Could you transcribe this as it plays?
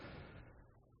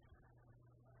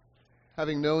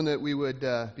having known that we would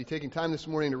be taking time this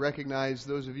morning to recognize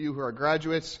those of you who are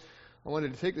graduates, I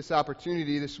wanted to take this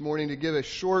opportunity this morning to give a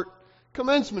short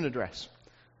commencement address.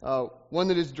 One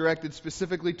that is directed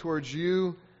specifically towards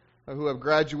you who have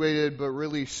graduated, but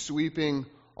really sweeping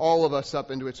all of us up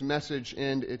into its message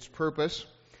and its purpose.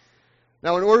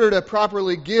 Now, in order to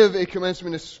properly give a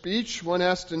commencement speech, one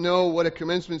has to know what a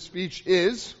commencement speech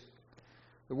is.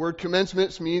 The word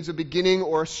commencement means a beginning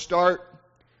or a start.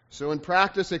 So in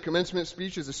practice, a commencement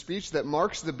speech is a speech that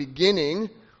marks the beginning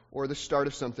or the start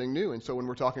of something new. And so when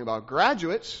we're talking about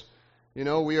graduates,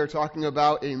 we are talking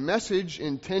about a message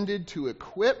intended to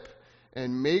equip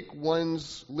and make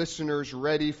one's listeners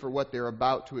ready for what they're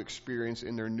about to experience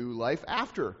in their new life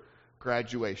after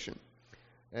graduation.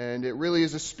 And it really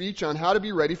is a speech on how to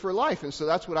be ready for life. And so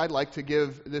that's what I'd like to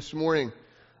give this morning.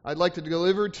 I'd like to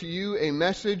deliver to you a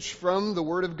message from the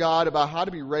Word of God about how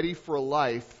to be ready for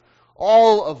life,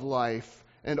 all of life,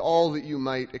 and all that you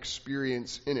might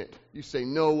experience in it. You say,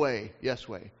 no way, yes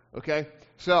way. Okay?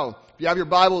 So, if you have your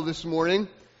Bible this morning,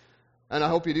 and I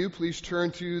hope you do, please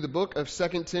turn to the book of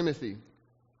 2 Timothy.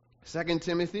 2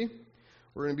 Timothy,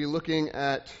 we're going to be looking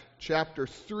at chapter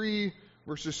 3,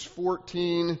 verses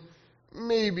 14,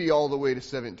 maybe all the way to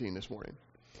 17 this morning.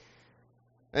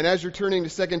 And as you're turning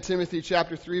to 2 Timothy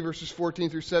chapter 3, verses 14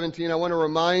 through 17, I want to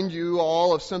remind you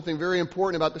all of something very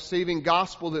important about the saving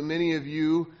gospel that many of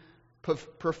you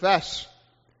profess.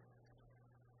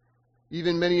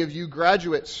 Even many of you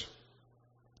graduates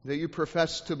that you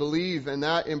profess to believe. And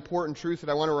that important truth that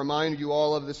I want to remind you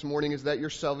all of this morning is that your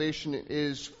salvation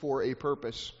is for a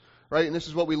purpose. Right? And this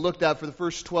is what we looked at for the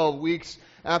first 12 weeks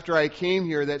after I came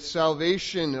here, that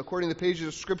salvation, according to the pages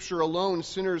of Scripture alone,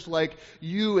 sinners like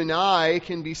you and I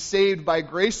can be saved by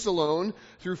grace alone,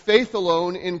 through faith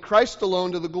alone, in Christ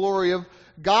alone, to the glory of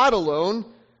God alone.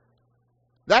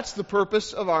 That's the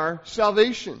purpose of our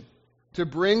salvation, to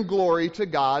bring glory to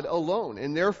God alone.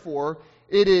 And therefore,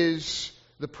 it is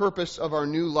the purpose of our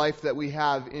new life that we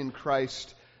have in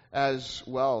Christ as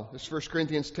well. As 1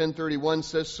 Corinthians 10:31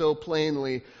 says so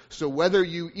plainly, so whether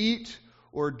you eat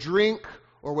or drink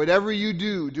or whatever you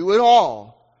do, do it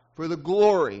all for the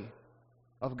glory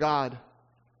of God.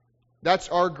 That's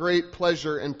our great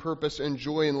pleasure and purpose and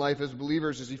joy in life as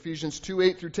believers. As Ephesians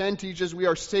 2:8 through 10 teaches, we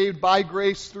are saved by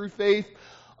grace through faith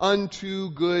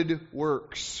unto good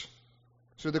works.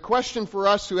 So the question for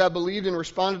us who have believed and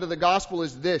responded to the gospel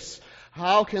is this: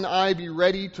 how can I be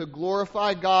ready to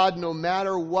glorify God no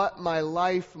matter what my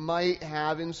life might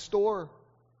have in store?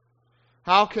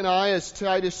 How can I, as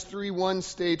Titus 3:1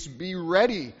 states, be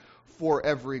ready for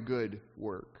every good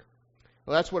work?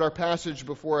 Well, that's what our passage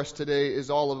before us today is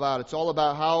all about. It's all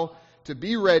about how to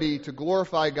be ready to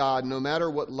glorify God no matter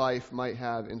what life might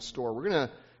have in store. We're going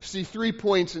to see 3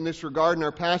 points in this regard in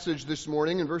our passage this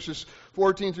morning. In verses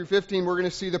 14 through 15, we're going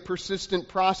to see the persistent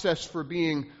process for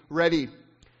being ready.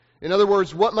 In other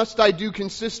words, what must I do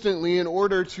consistently in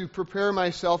order to prepare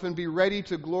myself and be ready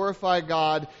to glorify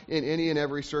God in any and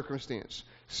every circumstance?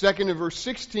 Second, in verse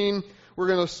 16, we're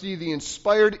going to see the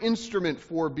inspired instrument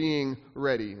for being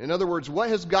ready. In other words, what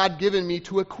has God given me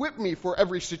to equip me for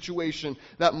every situation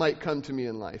that might come to me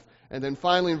in life? And then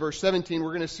finally, in verse 17,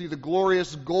 we're going to see the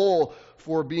glorious goal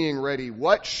for being ready.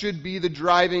 What should be the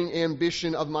driving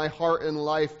ambition of my heart and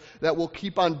life that will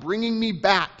keep on bringing me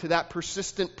back to that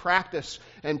persistent practice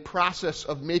and process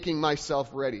of making myself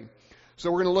ready?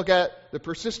 So we're going to look at the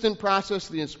persistent process,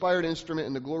 the inspired instrument,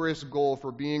 and the glorious goal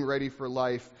for being ready for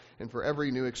life and for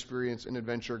every new experience and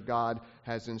adventure God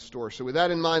has in store. So with that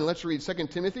in mind, let's read 2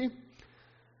 Timothy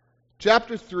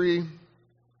chapter 3,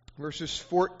 verses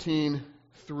 14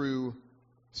 through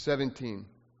 17.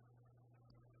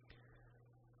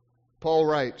 Paul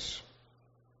writes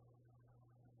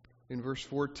in verse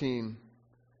 14,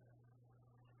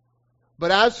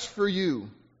 "But as for you,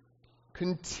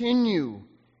 continue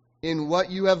in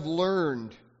what you have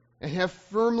learned and have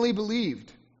firmly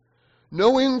believed,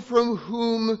 knowing from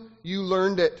whom you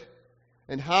learned it,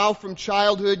 and how from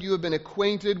childhood you have been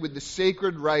acquainted with the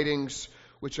sacred writings,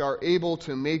 which are able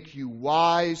to make you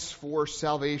wise for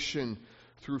salvation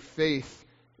through faith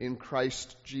in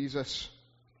Christ Jesus.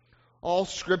 All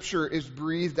Scripture is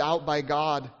breathed out by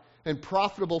God and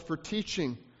profitable for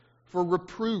teaching, for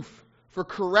reproof, for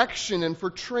correction, and for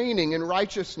training in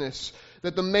righteousness,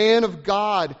 that the man of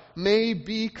God may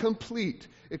be complete,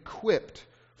 equipped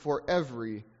for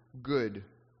every good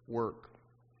work."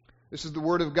 This is the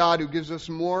Word of God who gives us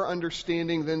more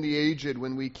understanding than the aged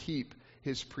when we keep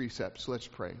His precepts. Let's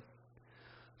pray.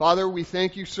 Father, we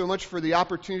thank you so much for the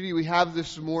opportunity we have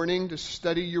this morning to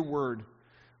study your Word.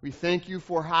 We thank you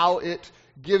for how it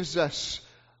gives us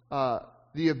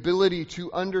the ability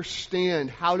to understand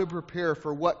how to prepare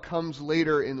for what comes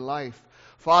later in life.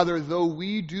 Father, though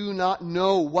we do not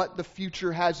know what the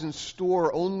future has in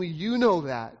store, only you know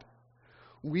that.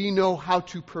 We know how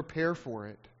to prepare for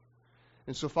it.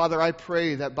 And so, Father, I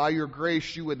pray that by your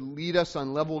grace you would lead us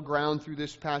on level ground through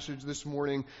this passage this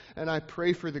morning. And I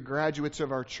pray for the graduates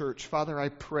of our church. Father, I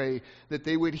pray that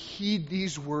they would heed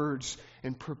these words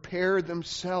and prepare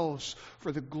themselves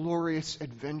for the glorious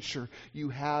adventure you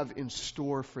have in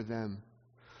store for them.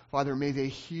 Father, may they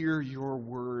hear your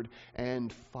word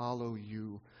and follow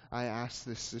you. I ask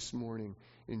this morning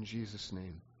in Jesus'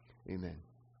 name. Amen.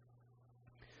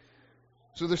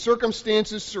 So the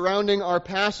circumstances surrounding our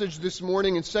passage this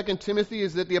morning in 2 Timothy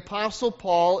is that the Apostle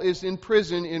Paul is in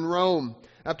prison in Rome.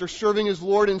 After serving his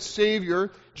Lord and Savior,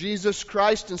 Jesus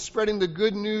Christ, and spreading the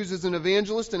good news as an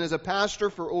evangelist and as a pastor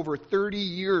for over 30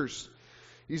 years.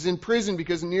 He's in prison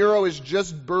because Nero has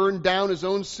just burned down his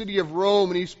own city of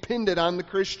Rome and he's pinned it on the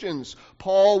Christians.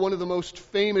 Paul, one of the most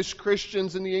famous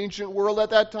Christians in the ancient world at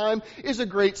that time, is a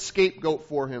great scapegoat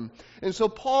for him. And so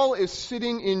Paul is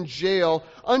sitting in jail,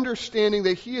 understanding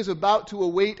that he is about to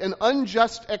await an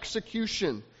unjust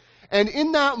execution. And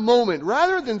in that moment,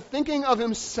 rather than thinking of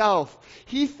himself,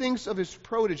 he thinks of his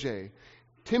protege,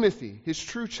 Timothy, his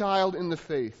true child in the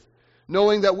faith.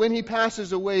 Knowing that when he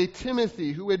passes away,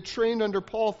 Timothy, who had trained under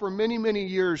Paul for many, many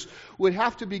years, would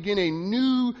have to begin a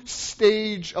new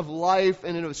stage of life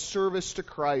and of service to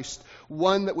Christ,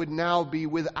 one that would now be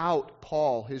without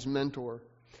Paul, his mentor.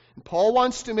 And Paul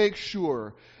wants to make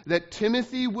sure that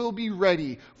Timothy will be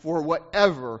ready for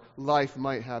whatever life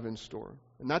might have in store.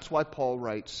 And that's why Paul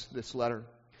writes this letter.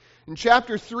 In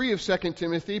chapter 3 of 2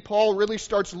 Timothy, Paul really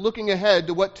starts looking ahead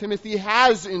to what Timothy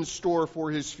has in store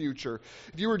for his future.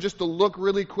 If you were just to look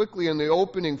really quickly in the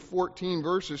opening 13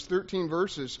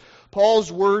 verses,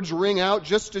 Paul's words ring out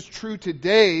just as true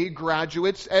today,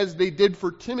 graduates, as they did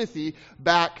for Timothy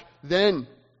back then.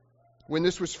 When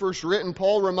this was first written,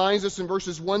 Paul reminds us in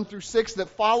verses 1 through 6 that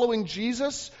following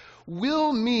Jesus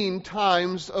will mean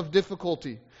times of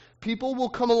difficulty. People will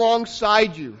come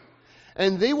alongside you.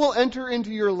 And they will enter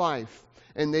into your life,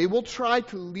 and they will try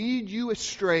to lead you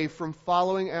astray from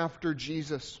following after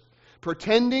Jesus.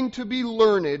 Pretending to be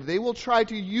learned, they will try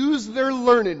to use their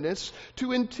learnedness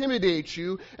to intimidate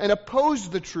you and oppose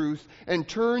the truth and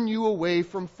turn you away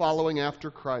from following after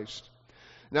Christ.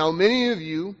 Now, many of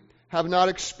you have not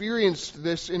experienced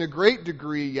this in a great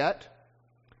degree yet.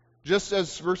 Just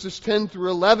as verses 10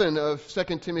 through 11 of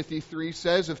 2 Timothy 3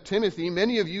 says of Timothy,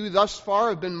 many of you thus far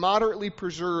have been moderately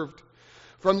preserved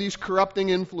from these corrupting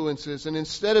influences, and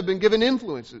instead have been given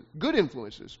influences, good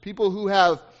influences, people who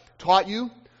have taught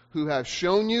you, who have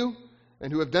shown you,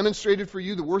 and who have demonstrated for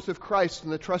you the worth of Christ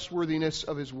and the trustworthiness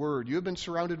of His Word. You have been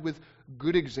surrounded with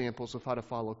good examples of how to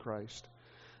follow Christ.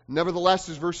 Nevertheless,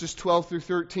 as verses 12 through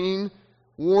 13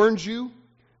 warns you,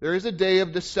 there is a day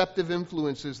of deceptive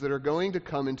influences that are going to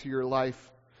come into your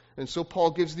life. And so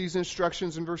Paul gives these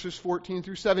instructions in verses 14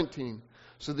 through 17.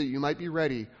 So that you might be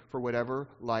ready for whatever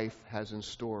life has in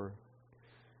store.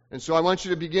 And so I want you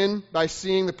to begin by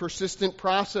seeing the persistent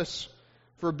process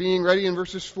for being ready in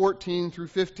verses 14 through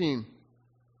 15.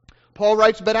 Paul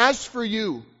writes, "But as for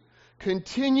you,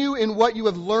 continue in what you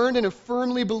have learned and have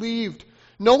firmly believed,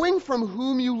 knowing from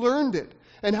whom you learned it,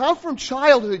 and how from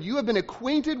childhood you have been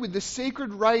acquainted with the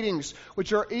sacred writings,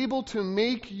 which are able to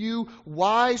make you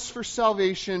wise for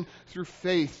salvation through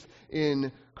faith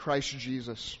in Christ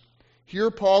Jesus." Here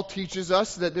Paul teaches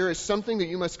us that there is something that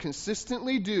you must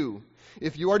consistently do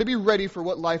if you are to be ready for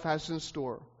what life has in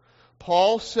store.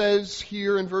 Paul says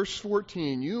here in verse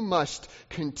 14, you must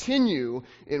continue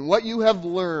in what you have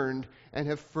learned and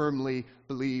have firmly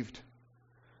believed.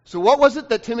 So what was it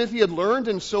that Timothy had learned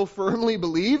and so firmly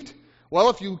believed? Well,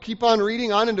 if you keep on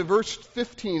reading on into verse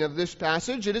 15 of this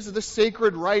passage, it is the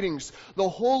sacred writings, the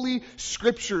holy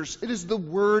scriptures. It is the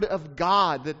Word of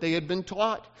God that they had been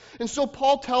taught. And so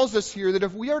Paul tells us here that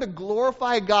if we are to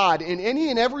glorify God in any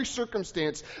and every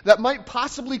circumstance that might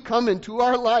possibly come into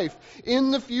our life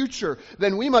in the future,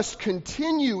 then we must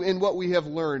continue in what we have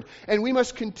learned, and we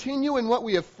must continue in what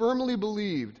we have firmly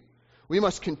believed. We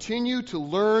must continue to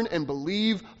learn and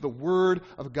believe the Word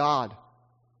of God.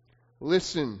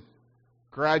 Listen,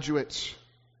 graduates,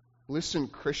 listen,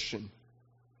 Christian.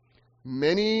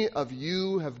 Many of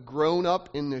you have grown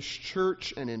up in this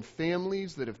church and in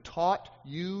families that have taught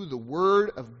you the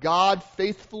Word of God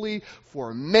faithfully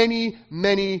for many,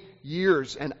 many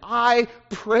years. And I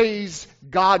praise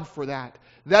God for that.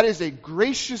 That is a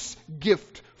gracious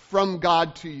gift from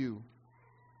God to you.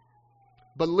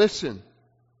 But listen,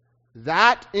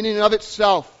 that in and of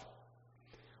itself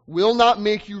will not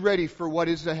make you ready for what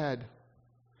is ahead.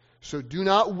 So do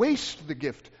not waste the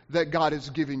gift that God has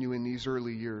given you in these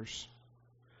early years.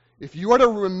 If you are to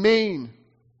remain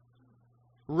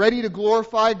ready to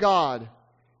glorify God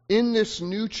in this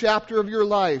new chapter of your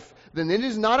life, then it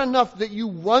is not enough that you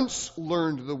once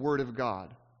learned the Word of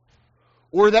God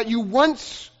or that you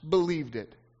once believed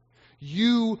it.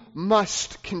 You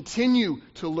must continue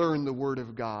to learn the Word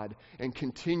of God and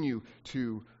continue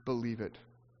to believe it.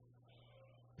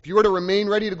 If you are to remain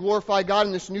ready to glorify God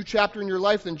in this new chapter in your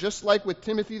life, then just like with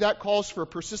Timothy, that calls for a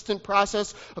persistent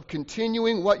process of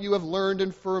continuing what you have learned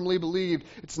and firmly believed.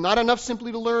 It's not enough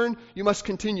simply to learn, you must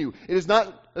continue. It is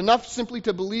not enough simply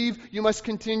to believe, you must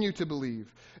continue to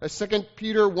believe. As 2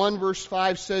 Peter 1 verse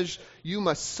 5 says, you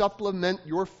must supplement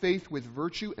your faith with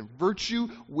virtue, and virtue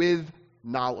with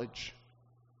knowledge.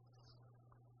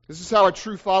 This is how a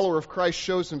true follower of Christ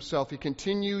shows himself. He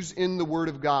continues in the Word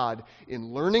of God,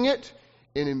 in learning it,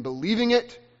 and in believing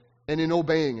it, and in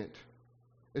obeying it.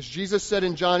 As Jesus said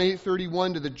in John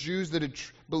 8:31 to the Jews that had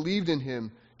believed in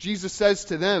him, Jesus says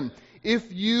to them,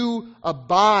 if you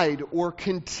abide or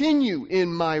continue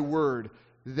in my word,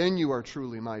 then you are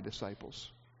truly my disciples.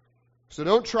 So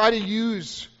don't try to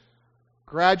use,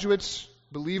 graduates,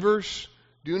 believers,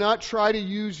 do not try to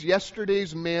use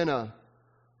yesterday's manna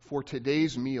for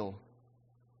today's meal.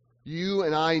 You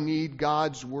and I need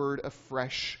God's word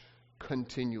afresh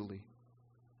continually.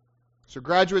 So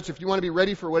graduates, if you want to be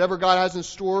ready for whatever God has in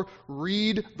store,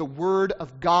 read the Word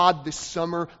of God this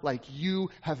summer like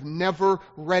you have never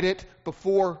read it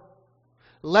before.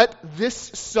 Let this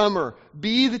summer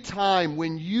be the time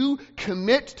when you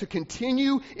commit to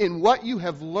continue in what you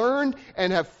have learned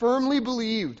and have firmly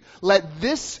believed. Let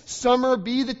this summer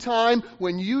be the time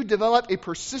when you develop a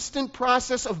persistent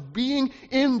process of being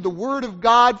in the Word of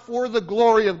God for the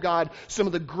glory of God. Some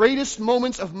of the greatest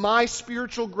moments of my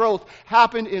spiritual growth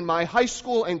happened in my high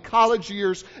school and college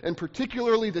years, and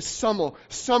particularly the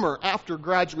summer after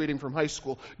graduating from high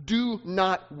school. Do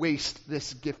not waste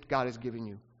this gift God has given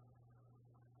you.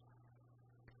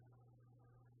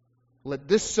 Let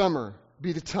this summer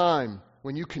be the time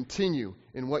when you continue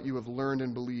in what you have learned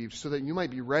and believed, so that you might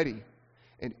be ready.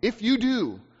 And if you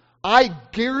do, I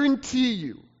guarantee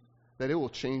you that it will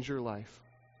change your life.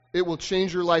 It will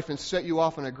change your life and set you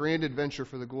off on a grand adventure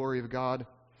for the glory of God.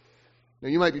 Now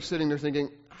you might be sitting there thinking,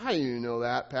 how do you know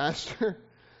that, Pastor?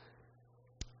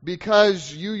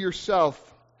 Because you yourself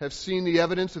have seen the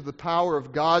evidence of the power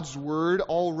of God's Word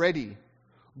already,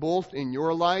 both in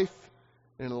your life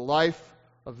and in the life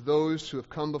of those who have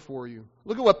come before you.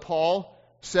 Look at what Paul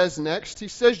says next. He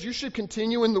says you should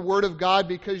continue in the Word of God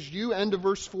because you, end of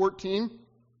verse 14,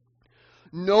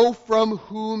 know from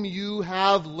whom you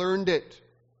have learned it.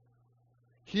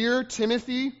 Here,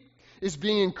 Timothy is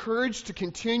being encouraged to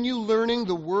continue learning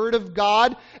the Word of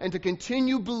God and to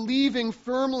continue believing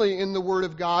firmly in the Word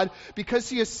of God because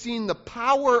he has seen the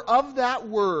power of that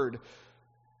Word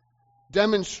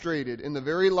demonstrated in the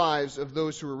very lives of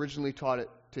those who originally taught it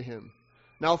to him.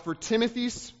 Now, for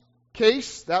Timothy's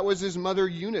case, that was his mother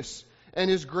Eunice and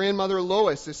his grandmother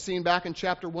Lois, as seen back in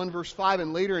chapter 1, verse 5,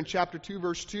 and later in chapter 2,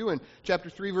 verse 2, and chapter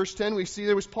 3, verse 10, we see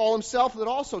there was Paul himself that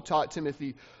also taught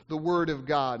Timothy the Word of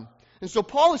God. And so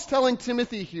Paul is telling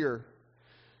Timothy here,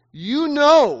 you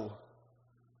know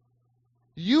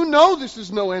this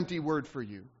is no empty word for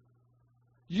you.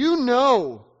 You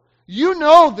know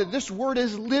that this Word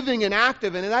is living and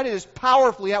active, and that it is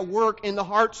powerfully at work in the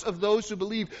hearts of those who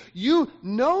believe. You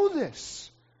know this.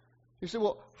 You say,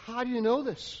 well, how do you know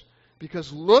this?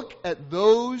 Because look at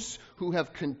those who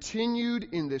have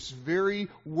continued in this very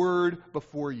Word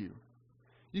before you.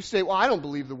 You say, well, I don't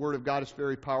believe the Word of God is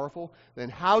very powerful. Then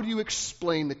how do you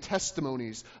explain the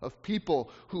testimonies of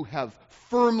people who have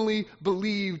firmly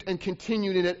believed and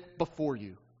continued in it before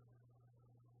you?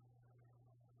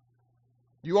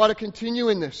 You ought to continue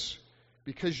in this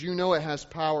because you know it has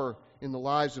power in the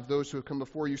lives of those who have come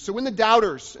before you. So when the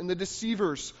doubters and the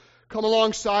deceivers come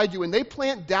alongside you and they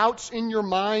plant doubts in your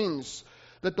minds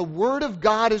that the Word of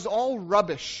God is all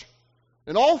rubbish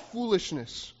and all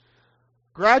foolishness,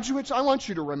 graduates, I want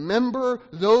you to remember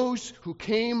those who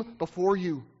came before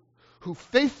you, who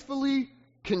faithfully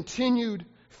continued,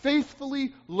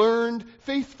 faithfully learned,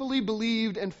 faithfully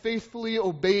believed, and faithfully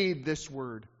obeyed this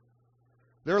Word.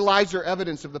 Their lives are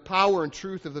evidence of the power and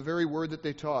truth of the very Word that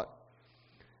they taught.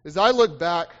 As I look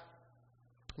back,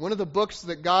 one of the books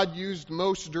that God used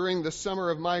most during the summer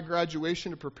of my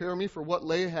graduation to prepare me for what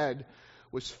lay ahead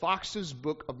was Fox's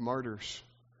Book of Martyrs.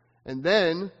 And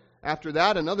then, after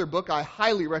that, another book I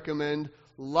highly recommend,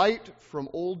 Light from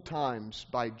Old Times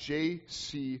by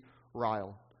J.C.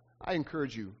 Ryle. I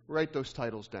encourage you, write those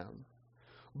titles down.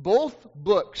 Both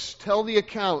books tell the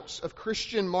accounts of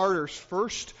Christian martyrs,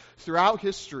 first throughout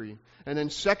history, and then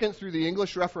second through the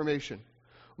English Reformation.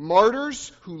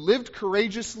 Martyrs who lived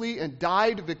courageously and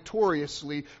died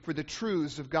victoriously for the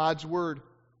truths of God's Word.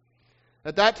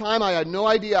 At that time, I had no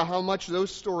idea how much those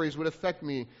stories would affect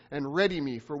me and ready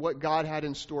me for what God had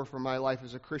in store for my life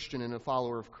as a Christian and a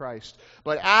follower of Christ.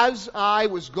 But as I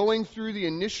was going through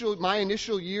my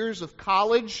initial years of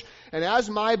college, and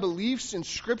as my beliefs in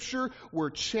Scripture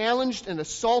were challenged and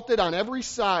assaulted on every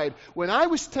side, when I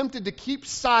was tempted to keep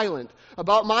silent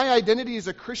about my identity as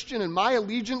a Christian and my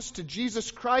allegiance to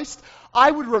Jesus Christ, I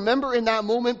would remember in that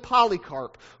moment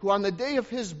Polycarp, who on the day of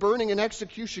his burning and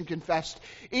execution confessed,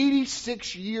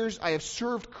 86 years I have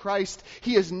served Christ.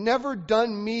 He has never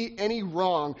done me any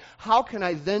wrong. How can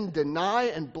I then deny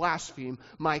and blaspheme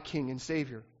my King and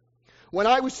Savior? When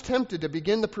I was tempted to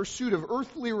begin the pursuit of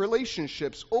earthly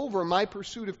relationships over my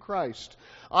pursuit of Christ,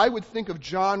 I would think of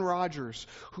John Rogers,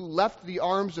 who left the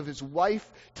arms of his wife,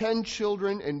 10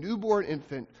 children, and newborn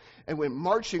infant, and went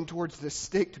marching towards the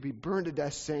stake to be burned to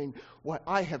death, saying, "What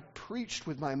I have preached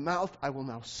with my mouth, I will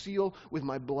now seal with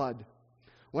my blood."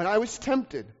 When I was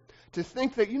tempted to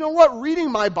think that,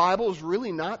 reading my Bible is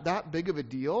really not that big of a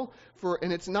deal,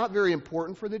 and it's not very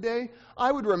important for the day,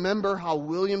 I would remember how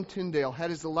William Tyndale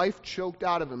had his life choked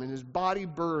out of him and his body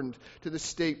burned to the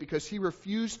stake because he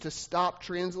refused to stop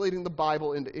translating the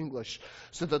Bible into English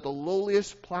so that the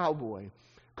lowliest plowboy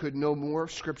could know more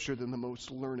of Scripture than the most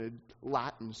learned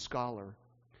Latin scholar.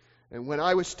 And when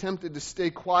I was tempted to stay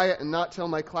quiet and not tell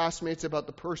my classmates about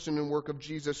the person and work of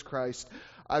Jesus Christ,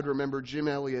 I'd remember Jim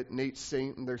Elliot, Nate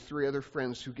Saint, and their 3 other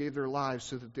friends who gave their lives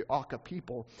so that the Auca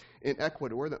people in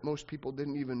Ecuador, that most people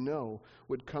didn't even know,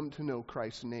 would come to know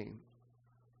Christ's name.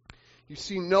 You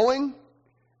see, knowing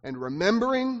and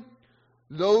remembering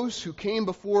those who came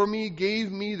before me gave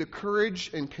me the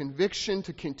courage and conviction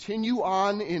to continue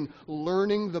on in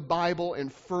learning the Bible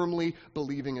and firmly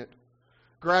believing it.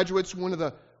 Graduates, one of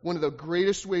the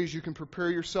greatest ways you can prepare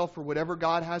yourself for whatever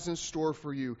God has in store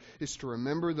for you is to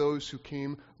remember those who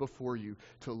came before you,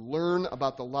 to learn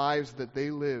about the lives that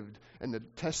they lived and the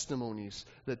testimonies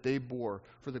that they bore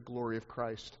for the glory of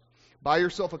Christ. Buy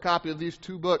yourself a copy of these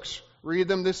 2 books. Read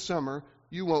them this summer.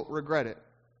 You won't regret it.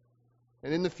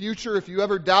 And in the future, if you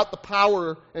ever doubt the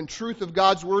power and truth of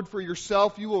God's Word for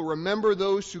yourself, you will remember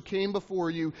those who came before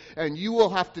you, and you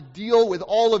will have to deal with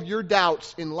all of your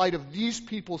doubts in light of these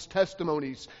people's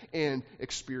testimonies and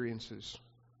experiences.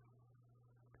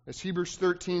 As Hebrews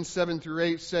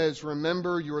 13:7-8 says,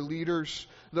 "Remember your leaders,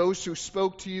 those who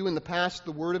spoke to you in the past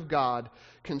the Word of God.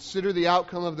 Consider the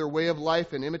outcome of their way of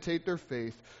life and imitate their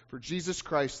faith. For Jesus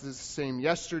Christ is the same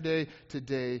yesterday,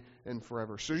 today, and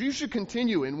forever." So you should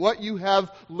continue in what you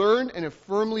have learned and have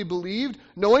firmly believed,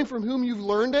 knowing from whom you've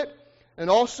learned it, and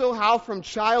also how from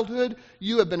childhood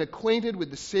you have been acquainted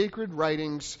with the sacred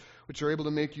writings, which are able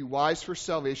to make you wise for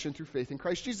salvation through faith in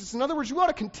Christ Jesus. In other words, you ought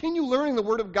to continue learning the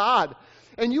Word of God.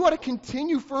 And you ought to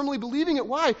continue firmly believing it.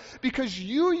 Why? Because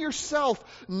you yourself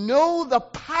know the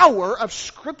power of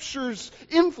Scripture's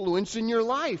influence in your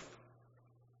life.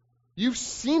 You've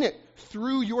seen it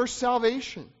through your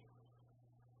salvation.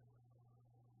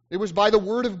 It was by the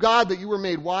Word of God that you were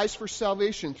made wise for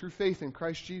salvation through faith in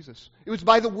Christ Jesus. It was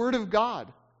by the Word of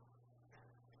God.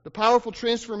 The powerful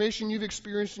transformation you've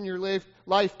experienced in your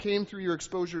life came through your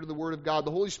exposure to the Word of God.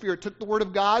 The Holy Spirit took the Word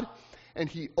of God and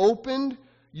He opened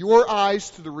your eyes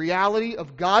to the reality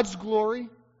of God's glory,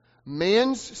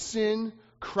 man's sin,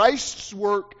 Christ's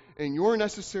work, and your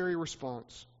necessary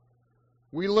response.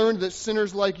 We learned that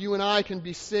sinners like you and I can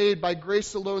be saved by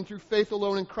grace alone, through faith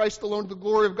alone, in Christ alone, to the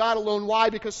glory of God alone. Why?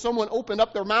 Because someone opened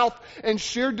up their mouth and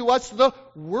shared to us the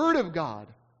Word of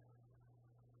God.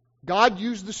 God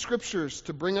used the Scriptures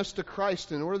to bring us to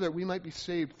Christ in order that we might be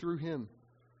saved through Him.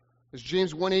 As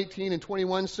James 1:18 and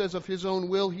 21 says, of His own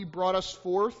will He brought us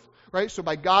forth. Right? So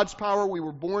by God's power we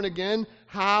were born again.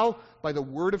 How? By the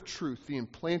Word of truth, the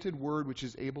implanted Word which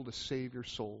is able to save your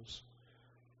souls.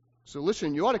 So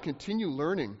listen, you ought to continue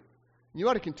learning. You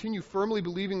ought to continue firmly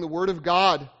believing the Word of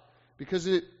God, because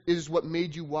it is what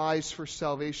made you wise for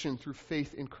salvation through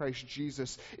faith in Christ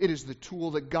Jesus. It is the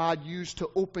tool that God used to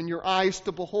open your eyes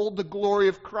to behold the glory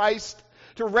of Christ,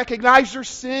 to recognize your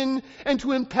sin, and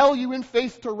to impel you in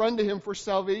faith to run to Him for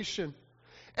salvation.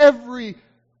 Every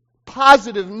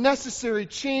positive, necessary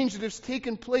change that has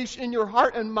taken place in your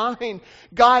heart and mind,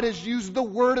 God has used the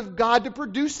Word of God to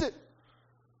produce it.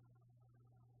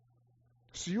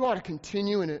 So you ought to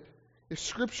continue in it. If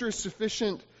Scripture is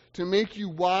sufficient to make you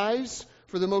wise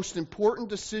for the most important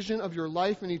decision of your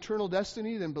life and eternal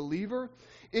destiny, then believer,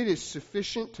 it is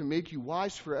sufficient to make you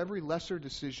wise for every lesser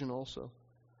decision also.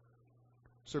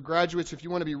 So graduates, if you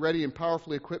want to be ready and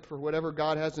powerfully equipped for whatever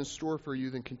God has in store for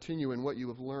you, then continue in what you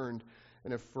have learned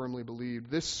and have firmly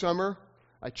believed. This summer,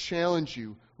 I challenge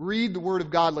you, read the Word of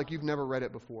God like you've never read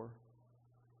it before.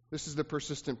 This is the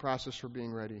persistent process for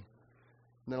being ready. And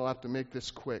then I'll have to make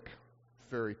this quick,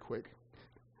 very quick.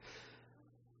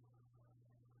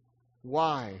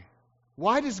 Why?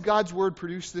 Why does God's Word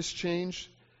produce this change?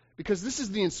 Because this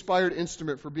is the inspired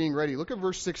instrument for being ready. Look at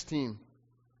verse 16.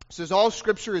 It says, all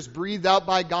Scripture is breathed out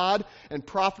by God and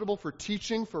profitable for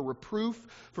teaching, for reproof,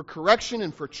 for correction,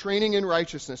 and for training in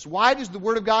righteousness. Why does the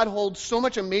Word of God hold so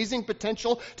much amazing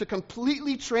potential to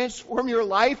completely transform your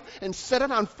life and set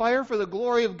it on fire for the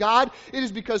glory of God? It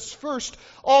is because, first,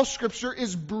 all Scripture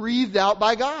is breathed out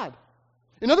by God.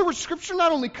 In other words, Scripture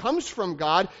not only comes from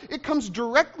God, it comes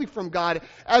directly from God.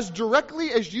 As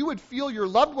directly as you would feel your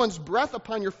loved one's breath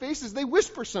upon your face as they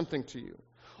whisper something to you.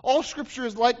 All Scripture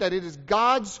is like that. It is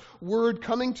God's Word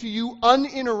coming to you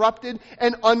uninterrupted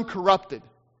and uncorrupted.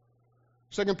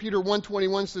 2 Peter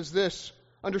 1:21 says this,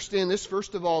 understand this,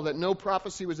 first of all, that no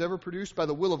prophecy was ever produced by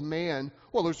the will of man.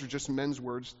 Well, those are just men's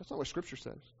words. That's not what Scripture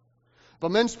says. But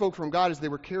men spoke from God as they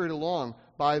were carried along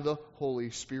by the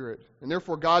Holy Spirit. And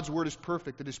therefore God's Word is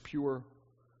perfect, it is pure.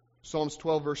 Psalms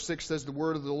 12 verse 6 says, the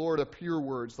word of the Lord are pure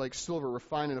words, like silver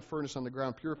refined in a furnace on the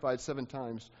ground, purified 7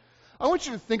 times. I want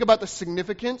you to think about the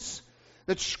significance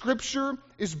that Scripture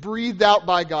is breathed out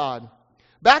by God.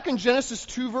 Back in Genesis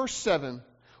 2 verse 7,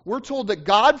 we're told that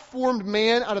God formed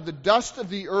man out of the dust of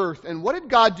the earth. And what did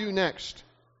God do next?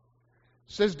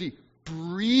 It says he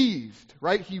breathed,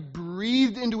 right? He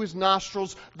breathed into his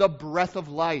nostrils the breath of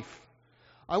life.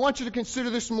 I want you to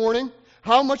consider this morning,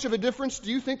 how much of a difference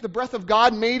do you think the breath of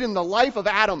God made in the life of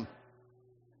Adam?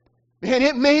 And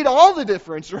it made all the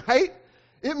difference, right?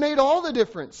 It made all the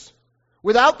difference.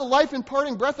 Without the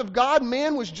life-imparting breath of God,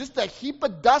 man was just a heap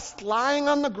of dust lying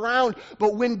on the ground.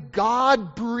 But when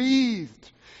God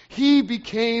breathed, he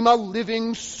became a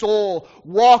living soul,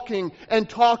 walking and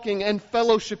talking and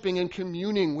fellowshipping and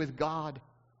communing with God.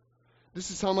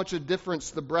 This is how much a difference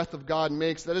the breath of God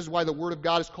makes. That is why the Word of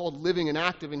God is called living and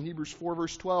active in Hebrews 4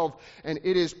 verse 12. And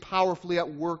it is powerfully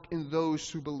at work in those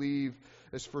who believe,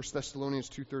 as 1 Thessalonians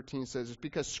 2:13 says. It's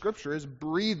because Scripture is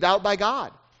breathed out by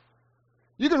God.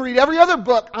 You can read every other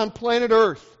book on planet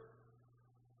Earth.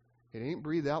 It ain't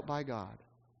breathed out by God.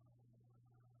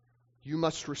 You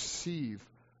must receive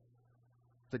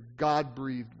the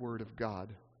God-breathed Word of God.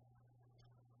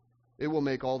 It will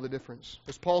make all the difference.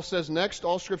 As Paul says next,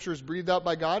 all Scripture is breathed out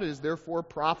by God. It is therefore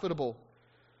profitable.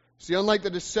 See, unlike the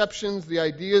deceptions, the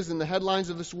ideas, and the headlines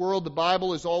of this world, the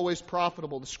Bible is always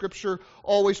profitable. The Scripture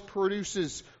always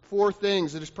produces 4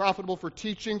 things. It is profitable for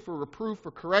teaching, for reproof,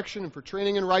 for correction, and for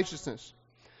training in righteousness.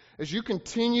 As you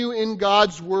continue in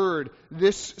God's Word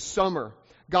this summer,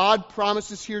 God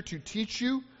promises here to teach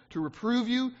you, to reprove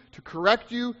you, to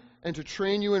correct you, and to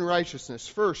train you in righteousness.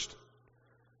 First,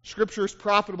 Scripture is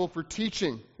profitable for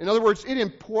teaching. In other words, it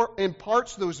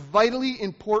imparts those vitally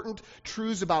important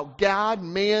truths about God,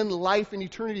 man, life, and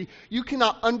eternity. You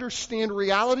cannot understand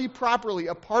reality properly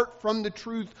apart from the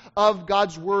truth of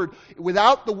God's Word.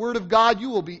 Without the Word of God, you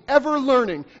will be ever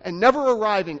learning and never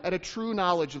arriving at a true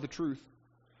knowledge of the truth.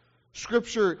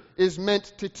 Scripture is meant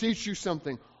to teach you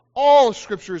something. All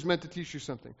Scripture is meant to teach you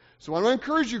something. So I want to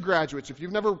encourage you, graduates, if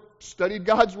you've never studied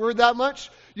God's Word that much,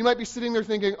 you might be sitting there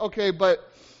thinking, okay, but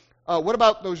what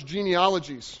about those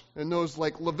genealogies and those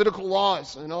like Levitical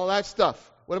laws and all that stuff?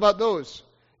 What about those?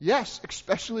 Yes,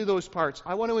 especially those parts.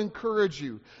 I want to encourage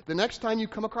you. The next time you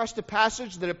come across a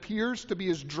passage that appears to be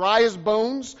as dry as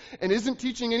bones and isn't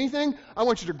teaching anything, I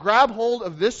want you to grab hold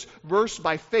of this verse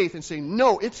by faith and say,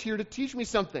 no, it's here to teach me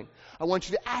something. I want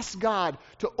you to ask God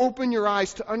to open your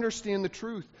eyes to understand the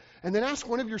truth. And then ask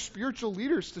one of your spiritual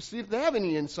leaders to see if they have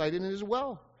any insight in it as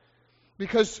well.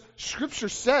 Because Scripture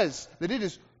says that it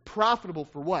is profitable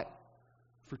for what?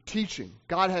 For teaching.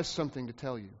 God has something to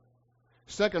tell you.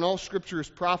 Second, all Scripture is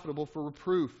profitable for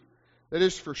reproof. That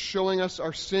is, for showing us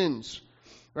our sins.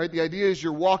 Right? The idea is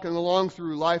you're walking along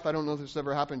through life. I don't know if this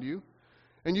ever happened to you.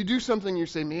 And you do something and you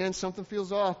say, man, something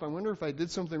feels off. I wonder if I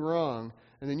did something wrong.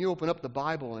 And then you open up the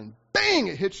Bible and bang,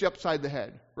 it hits you upside the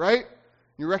head. Right?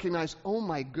 You recognize, oh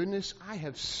my goodness, I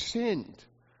have sinned.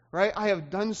 Right? I have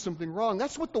done something wrong.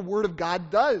 That's what the Word of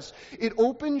God does. It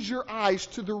opens your eyes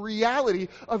to the reality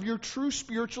of your true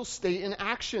spiritual state and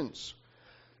actions.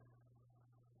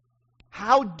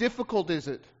 How difficult is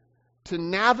it to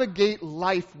navigate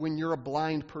life when you're a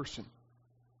blind person?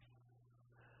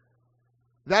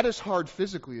 That is hard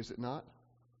physically, is it not?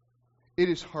 It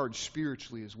is hard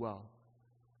spiritually as well.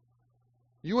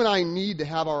 You and I need to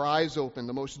have our eyes open.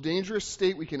 The most dangerous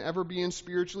state we can ever be in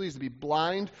spiritually is to be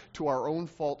blind to our own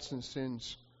faults and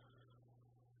sins.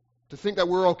 To think that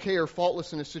we're okay or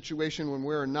faultless in a situation when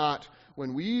we're not.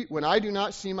 When I do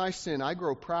not see my sin, I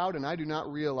grow proud and I do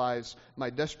not realize my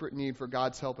desperate need for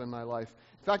God's help in my life.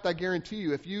 In fact, I guarantee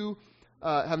you, if you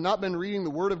have not been reading the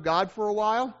Word of God for a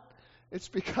while, it's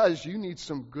because you need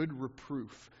some good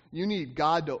reproof. You need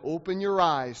God to open your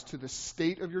eyes to the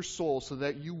state of your soul so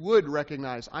that you would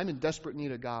recognize, I'm in desperate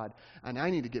need of God, and I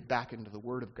need to get back into the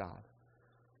Word of God.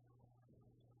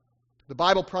 The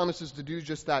Bible promises to do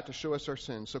just that, to show us our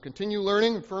sins. So continue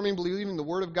learning and firmly believing the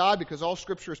Word of God, because all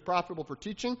Scripture is profitable for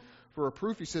teaching, for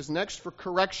reproof. He says next, for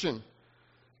correction.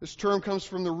 This term comes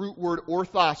from the root word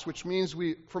orthos, which means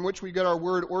from which we get our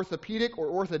word orthopedic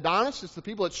or orthodontist. It's the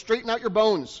people that straighten out your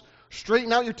bones,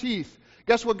 straighten out your teeth.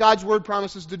 Guess what God's Word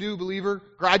promises to do, believer,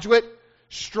 graduate?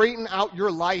 Straighten out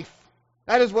your life.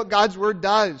 That is what God's Word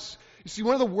does. You see,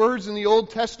 one of the words in the Old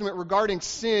Testament regarding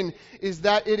sin is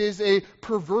that it is a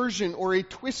perversion or a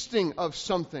twisting of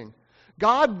something.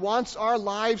 God wants our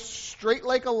lives straight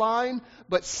like a line,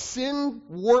 but sin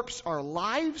warps our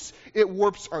lives, it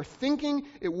warps our thinking,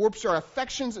 it warps our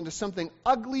affections into something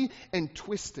ugly and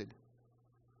twisted.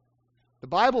 The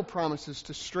Bible promises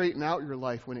to straighten out your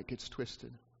life when it gets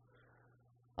twisted.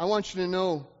 I want you to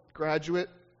know, graduate,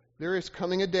 there is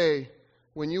coming a day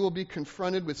when you will be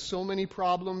confronted with so many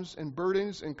problems and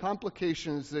burdens and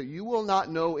complications that you will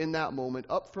not know in that moment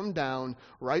up from down,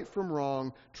 right from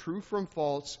wrong, true from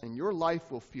false, and your life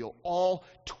will feel all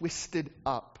twisted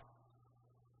up.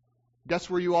 Guess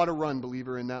where you ought to run,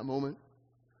 believer, in that moment?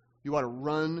 You ought to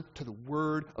run to the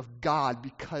Word of God,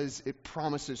 because it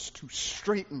promises to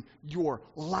straighten your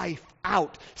life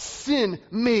out. Sin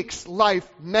makes life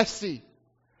messy.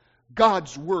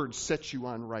 God's Word sets you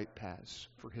on right paths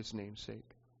for His name's sake.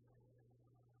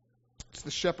 It's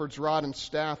the shepherd's rod and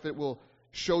staff that will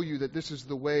show you that this is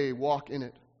the way. Walk in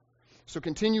it. So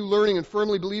continue learning and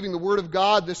firmly believing the Word of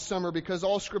God this summer, because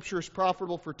all Scripture is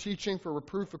profitable for teaching, for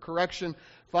reproof, for correction,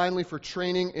 finally for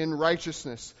training in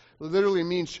righteousness. It literally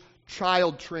means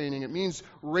child training. It means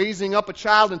raising up a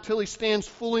child until he stands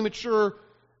fully mature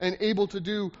and able to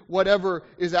do whatever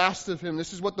is asked of him.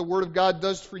 This is what the Word of God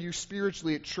does for you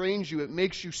spiritually. It trains you. It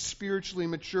makes you spiritually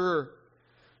mature.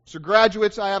 So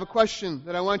graduates, I have a question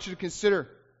that I want you to consider.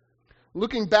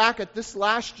 Looking back at this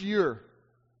last year,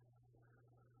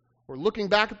 or looking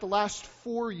back at the last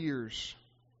 4 years,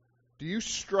 do you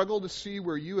struggle to see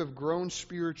where you have grown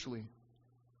spiritually,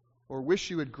 or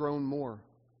wish you had grown more?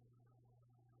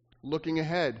 Looking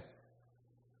ahead,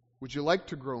 would you like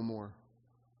to grow more?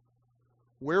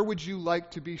 Where would you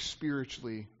like to be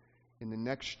spiritually in the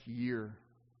next year?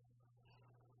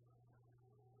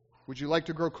 Would you like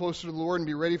to grow closer to the Lord and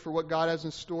be ready for what God has in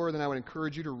store? Then I would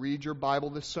encourage you to read your Bible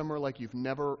this summer like you've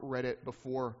never read it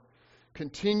before.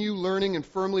 Continue learning and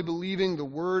firmly believing the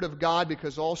Word of God,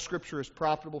 because all Scripture is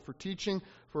profitable for teaching,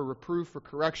 for reproof, for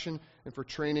correction, and for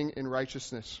training in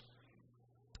righteousness.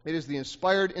 It is the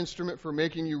inspired instrument for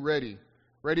making you ready.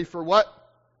 Ready for what?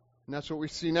 And that's what we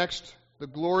see next. The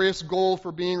glorious goal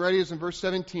for being ready is in verse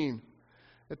 17.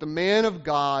 That the man of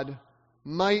God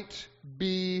might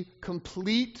be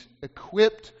complete,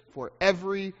 equipped for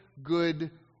every good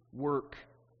work.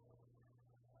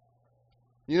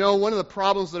 You know, one of the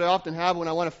problems that I often have when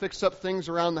I want to fix up things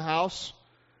around the house,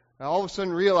 I all of a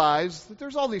sudden realize that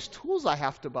there's all these tools I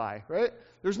have to buy, right?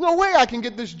 There's no way I can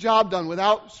get this job done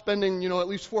without spending, at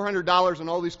least $400 on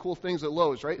all these cool things at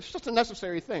Lowe's, right? It's just a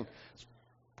necessary thing. It's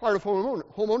part of home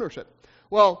ownership.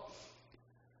 Well,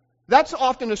 that's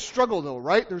often a struggle, though,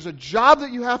 right? There's a job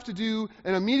that you have to do,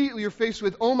 and immediately you're faced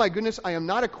with, oh my goodness, I am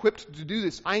not equipped to do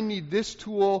this. I need this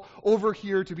tool over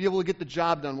here to be able to get the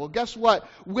job done. Well, guess what?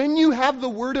 When you have the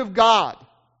Word of God,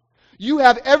 you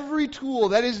have every tool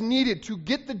that is needed to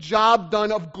get the job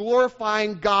done of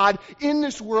glorifying God in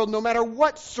this world, no matter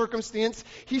what circumstance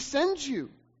He sends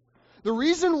you. The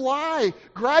reason why,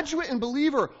 graduate and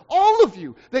believer, all of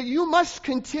you, that you must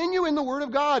continue in the Word of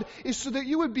God is so that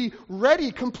you would be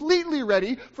ready, completely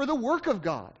ready for the work of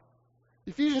God.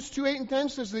 Ephesians 2:8 and 10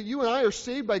 says that you and I are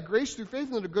saved by grace through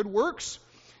faith unto good works.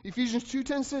 Ephesians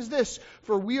 2:10 says this,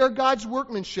 for we are God's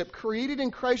workmanship, created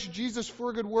in Christ Jesus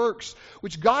for good works,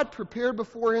 which God prepared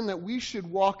beforehand that we should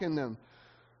walk in them.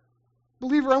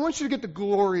 Believer, I want you to get the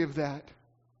glory of that.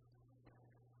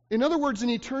 In other words,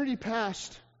 in eternity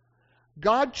past,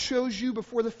 God chose you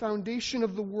before the foundation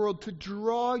of the world to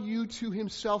draw you to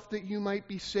Himself that you might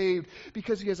be saved,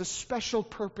 because He has a special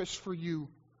purpose for you,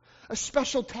 a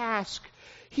special task.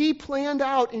 He planned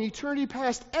out in eternity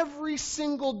past every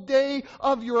single day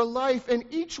of your life, and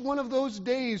each one of those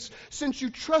days, since you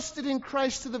trusted in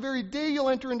Christ to the very day you'll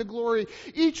enter into glory,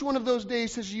 each one of those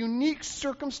days has a unique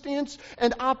circumstance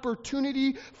and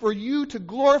opportunity for you to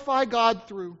glorify God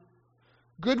through.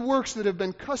 Good works that have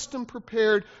been custom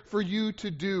prepared for you to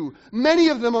do. Many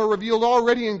of them are revealed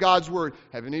already in God's Word.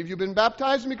 Have any of you been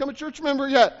baptized and become a church member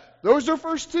yet? Those are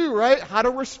first two, right? How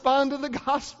to respond to the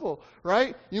gospel,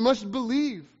 right? You must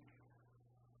believe.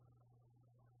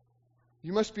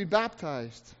 You must be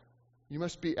baptized. You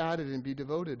must be added and be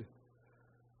devoted.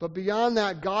 But beyond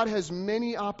that, God has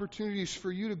many opportunities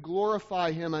for you to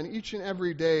glorify Him on each and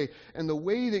every day. And the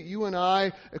way that you and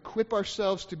I equip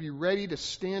ourselves to be ready to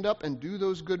stand up and do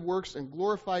those good works and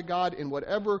glorify God in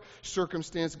whatever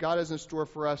circumstance God has in store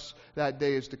for us that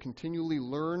day is to continually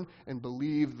learn and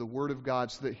believe the Word of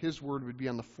God so that His Word would be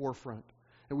on the forefront.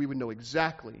 And we would know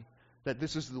exactly that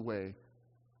this is the way,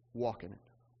 walk in it.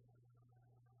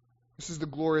 This is the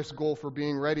glorious goal for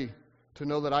being ready. To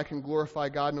know that I can glorify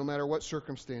God no matter what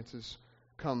circumstances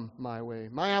come my way.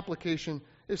 My application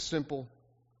is simple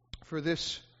for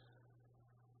this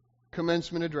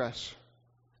commencement address.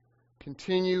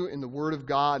 Continue in the Word of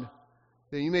God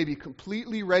that you may be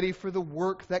completely ready for the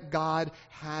work that God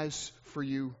has for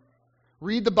you.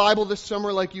 Read the Bible this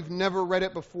summer like you've never read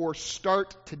it before.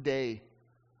 Start today.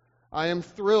 I am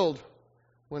thrilled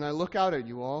when I look out at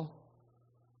you all,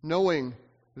 knowing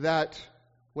that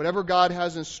whatever God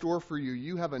has in store for you,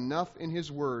 you have enough in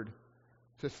His Word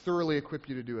to thoroughly equip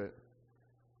you to do it.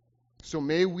 So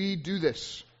may we do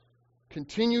this.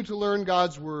 Continue to learn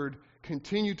God's Word,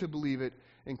 continue to believe it,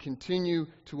 and continue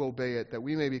to obey it, that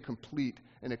we may be complete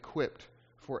and equipped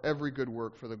for every good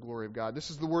work for the glory of God. This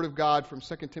is the Word of God from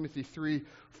 2 Timothy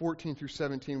 3:14 through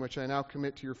 17, which I now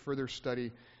commit to your further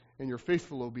study and your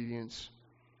faithful obedience.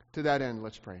 To that end,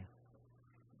 let's pray.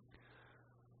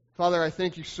 Father, I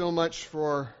thank you so much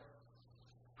for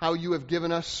how you have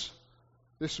given us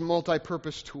this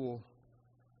multi-purpose tool.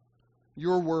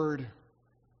 Your Word,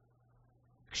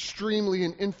 extremely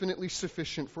and infinitely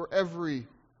sufficient for every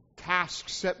task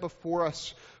set before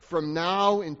us from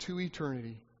now into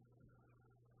eternity.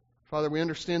 Father, we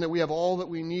understand that we have all that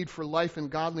we need for life and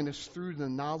godliness through the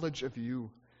knowledge of you.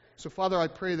 So, Father, I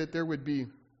pray that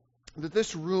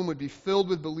this room would be filled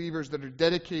with believers that are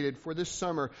dedicated for this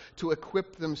summer to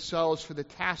equip themselves for the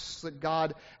tasks that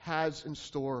God has in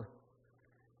store.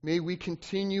 May we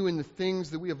continue in the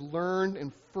things that we have learned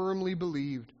and firmly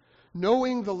believed,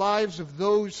 knowing the lives of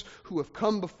those who have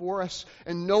come before us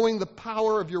and knowing the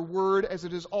power of your Word as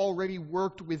it has already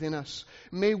worked within us.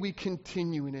 May we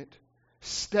continue in it,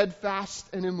 steadfast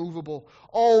and immovable,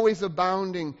 always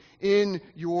abounding in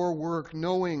your work,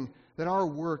 knowing that our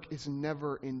work is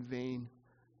never in vain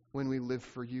when we live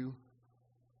for you.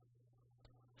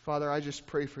 Father, I just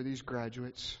pray for these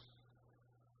graduates.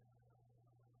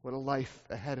 What a life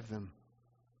ahead of them.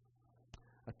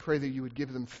 I pray that you would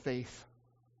give them faith,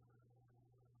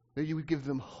 that you would give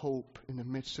them hope in the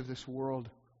midst of this world,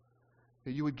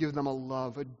 that you would give them a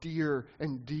love, a dear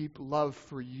and deep love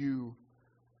for you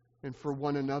and for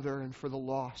one another and for the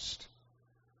lost.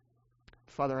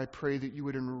 Father, I pray that you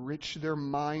would enrich their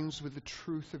minds with the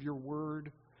truth of your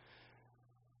Word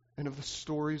and of the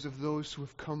stories of those who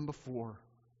have come before,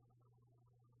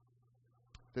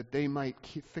 that they might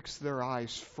fix their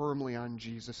eyes firmly on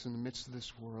Jesus in the midst of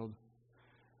this world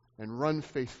and run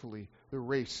faithfully the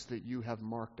race that you have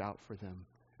marked out for them,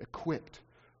 equipped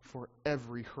for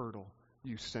every hurdle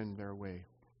you send their way.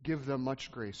 Give them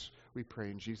much grace, we pray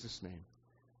in Jesus' name.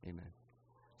 Amen.